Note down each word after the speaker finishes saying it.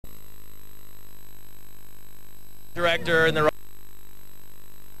director and the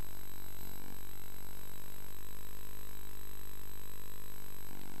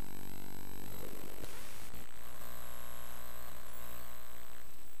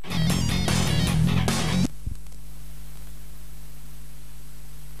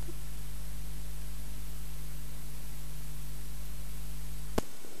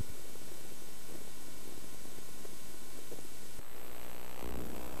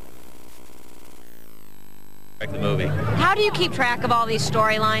the movie. How do you keep track of all these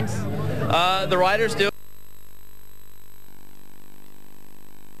storylines? The writers do.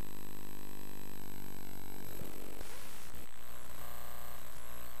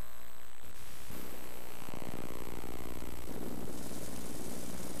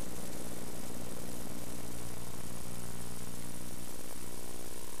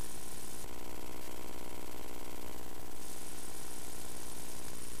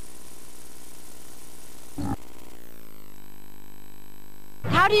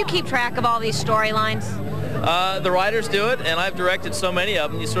 How do you keep track of all these storylines? The writers do it, and I've directed so many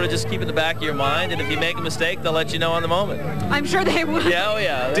of them. You sort of just keep it in the back of your mind, and if you make a mistake, they'll let you know on the moment. I'm sure they would. Yeah, oh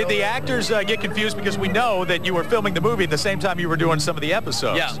yeah. Did the actors get confused because we know that you were filming the movie at the same time you were doing some of the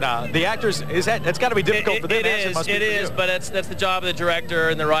episodes? Yeah. Now, the actors, that's got to be difficult for them. It is, but that's the job of the director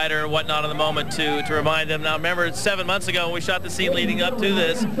and the writer and whatnot on the moment to remind them. Now, remember, 7 months ago when we shot the scene leading up to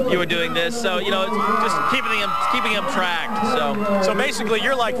this, you were doing this, so you know, it's just keeping them tracked. So basically,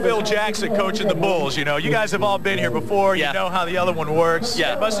 you're like Phil Jackson coaching the Bulls. You know, you guys have all been here before. Yeah. You know how the other one works.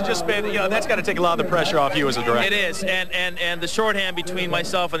 Yeah. It must have just been, you know, that's got to take a lot of the pressure off you as a director. It is, and the shorthand between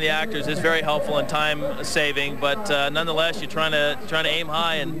myself and the actors is very helpful and time-saving. But nonetheless, you're trying to aim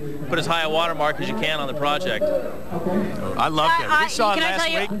high and put as high a watermark as you can on the project. I loved it. We saw it last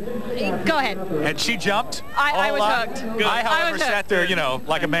week. Go ahead. And she jumped. I was hooked. Good. I, however, sat there, you know,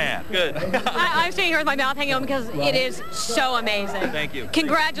 like a man. Good. I'm sitting here with my mouth hanging open because it is so amazing. Thank you.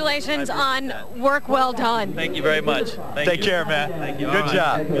 Congratulations on work well done. Thank you very much. Take care, man. Thank you. Good All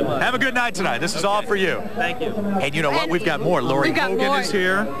job. right. Good luck. Have a good night tonight. This is all for you. Thank you. And you know what? And We've got more. Lori we've got Hogan more. is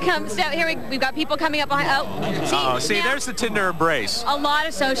here. Come, step here. We've got people coming up behind. See, now, there's the Tinder embrace. a lot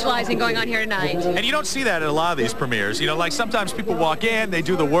of socializing going on here tonight. And you don't see that at a lot of these premieres. You know, like sometimes people walk in, they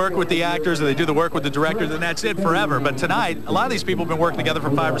do the work with the actors, or they do the work with the directors, and that's it forever. But tonight, a lot of these people have been working together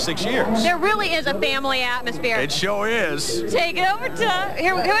for 5 or 6 years. There really is a family atmosphere. It sure is. Take it over to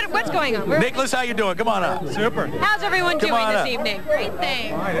here. What's going on? Nicholas, how you doing? Come on up. Super. How's everyone Come doing on this up. evening? Great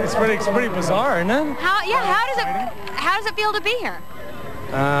thing. It's pretty bizarre, isn't it? How does it feel to be here?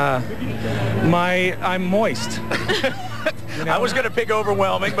 I'm moist. I was going to pick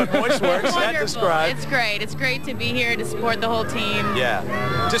overwhelming, but moist works. That describes. It's great. It's great to be here to support the whole team. Yeah.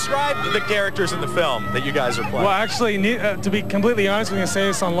 Describe the characters in the film that you guys are playing. Well, actually, to be completely honest, we're going to say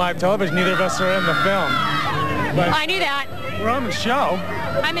this on live television. Neither of us are in the film. But I knew that. we're on the show.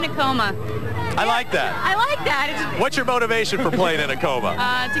 I'm in a coma. I like that. I like that. What's your motivation for playing in a coma?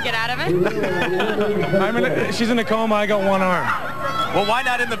 To get out of it. She's in a coma. I got one arm. Well, why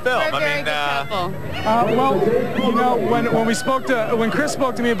not in the film? We're a very good couple. Well, you know, when Chris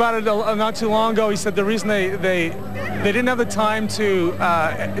spoke to me about it not too long ago, he said the reason they didn't have the time to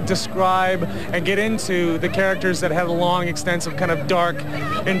describe and get into the characters that had a long, extensive, kind of dark,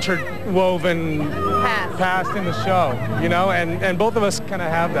 interwoven past in the show. You know, and both of us kind of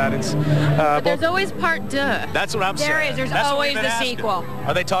have that. It's But there's always part deux. That's what I'm saying. There is. There's That's what always we've been the asking. sequel.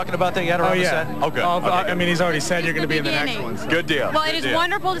 Are they talking about that yet? Or oh on the yeah. set? Oh, good. I mean, he's already said you're going to be in the next one. So. Good deal. Well, it is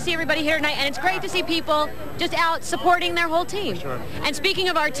wonderful to see everybody here tonight, and it's great to see people just out supporting their whole team. Sure. And speaking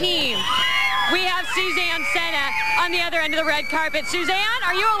of our team, we have Suzanne Senna on the other end of the red carpet. Suzanne,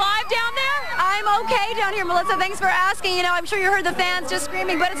 are you alive down there? I'm okay down here, Melissa. Thanks for asking. You know, I'm sure you heard the fans just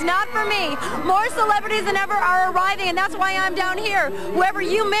screaming, but it's not for me. More celebrities than ever are arriving, and that's why I'm down here. Whoever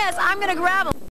you miss, I'm going to grab them.